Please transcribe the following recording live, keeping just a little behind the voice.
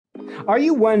Are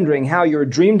you wondering how your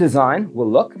dream design will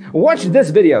look? Watch this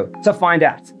video to find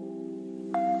out.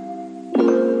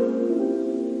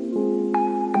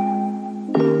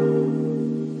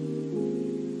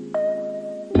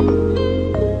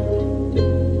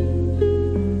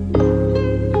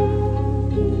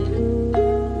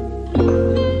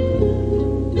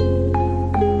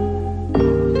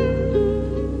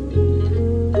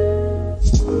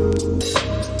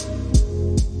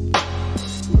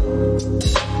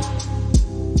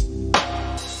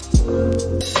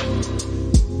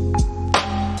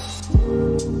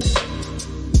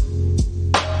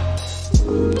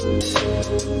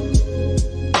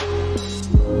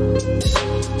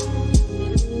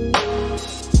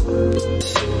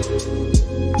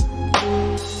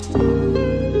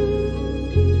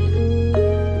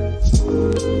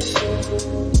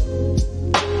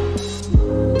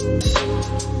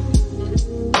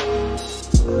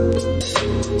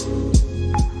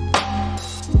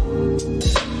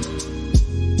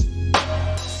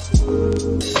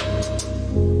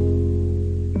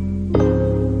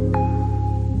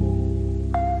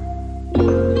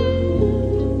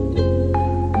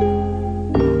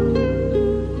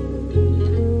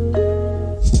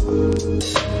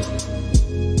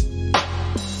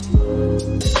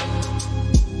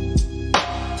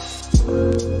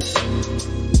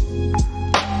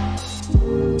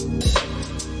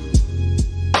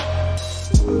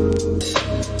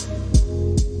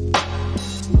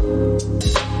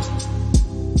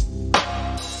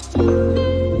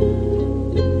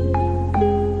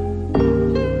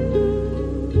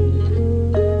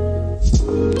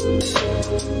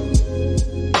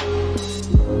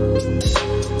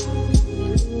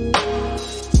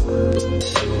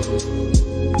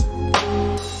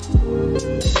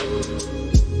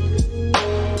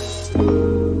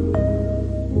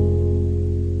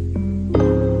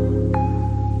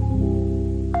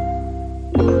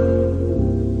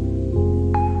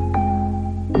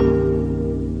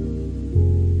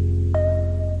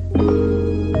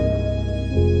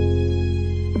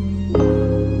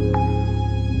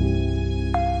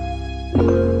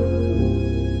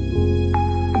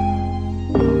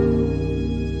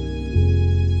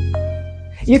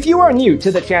 If you are new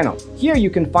to the channel, here you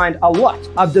can find a lot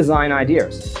of design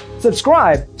ideas.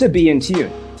 Subscribe to be in tune.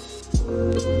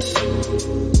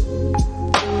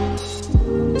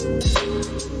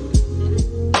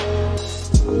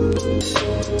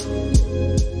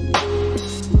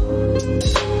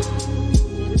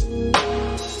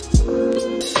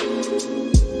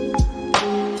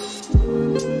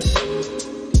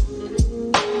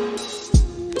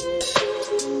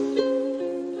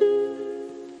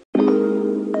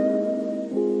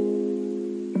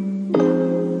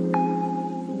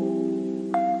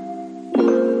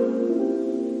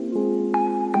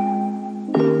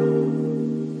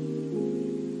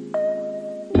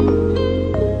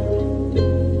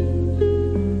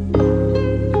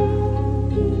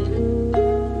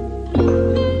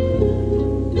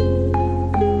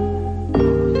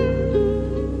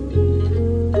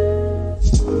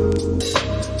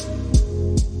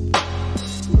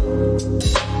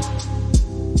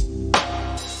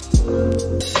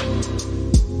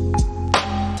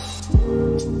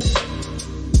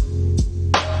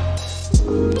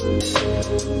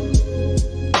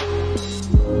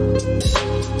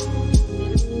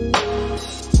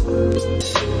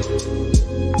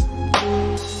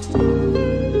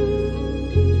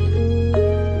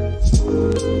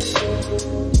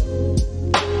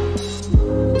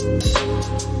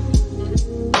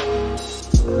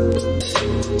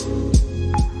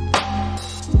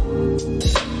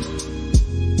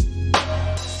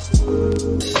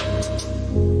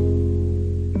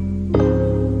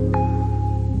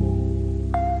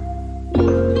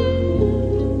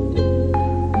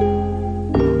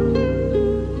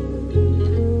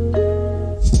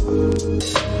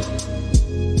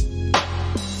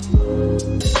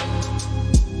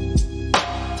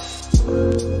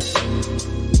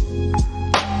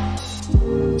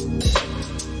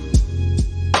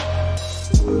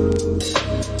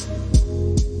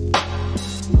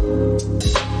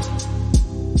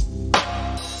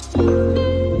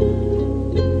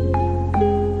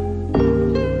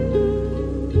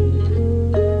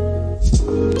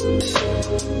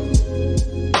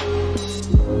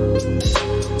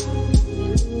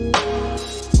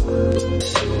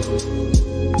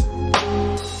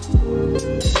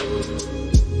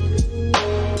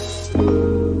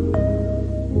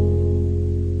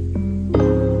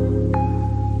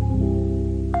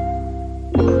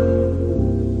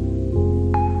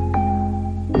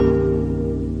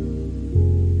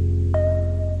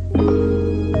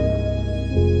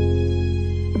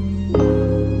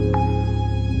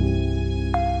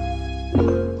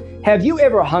 Have you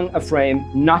ever hung a frame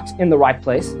not in the right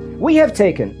place? We have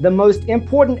taken the most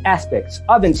important aspects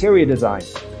of interior design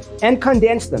and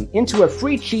condensed them into a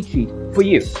free cheat sheet for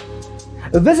you.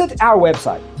 Visit our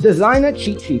website,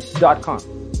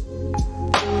 designercheatsheet.com.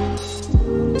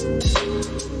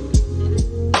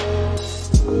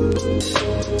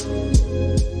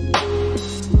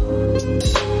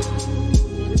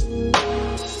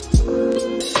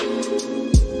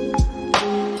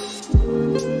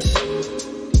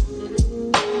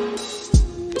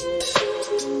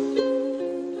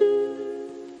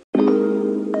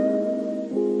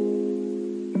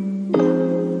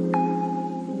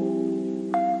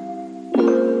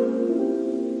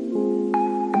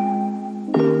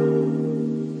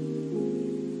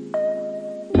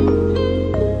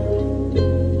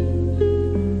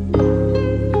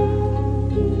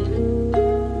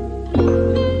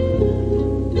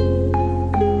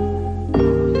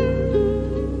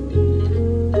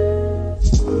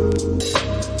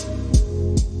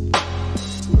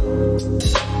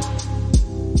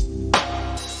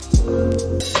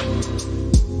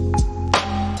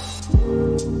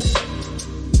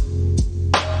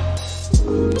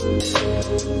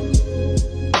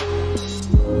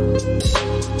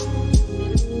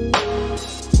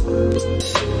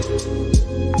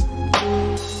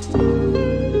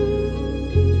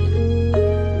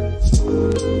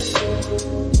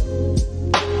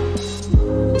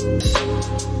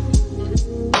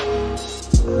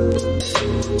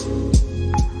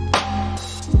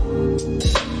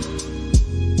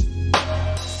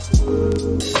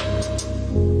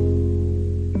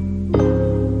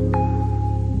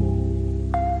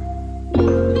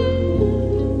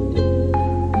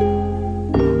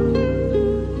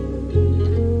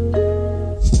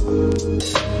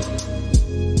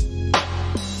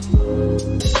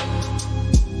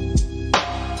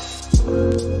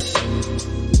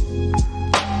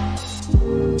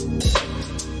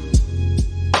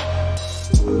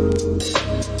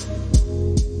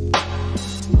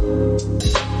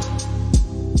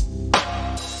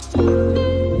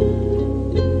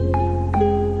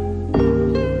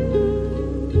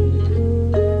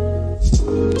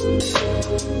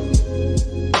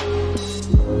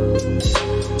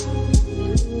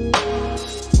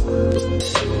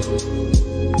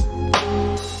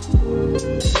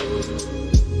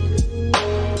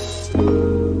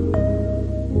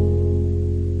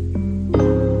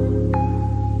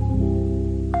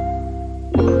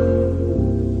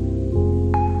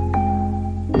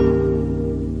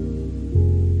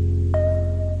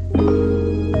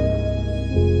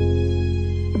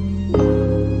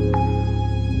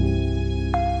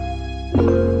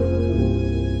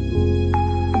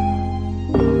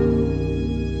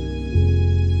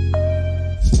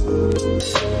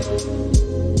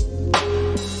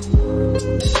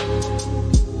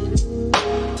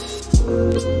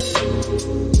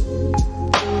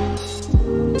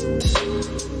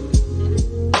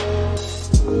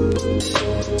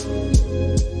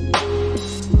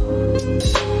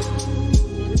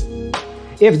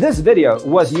 If this video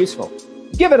was useful,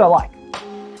 give it a like.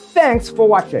 Thanks for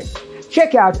watching.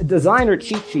 Check out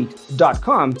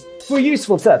designercheatsheet.com for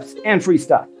useful tips and free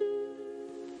stuff.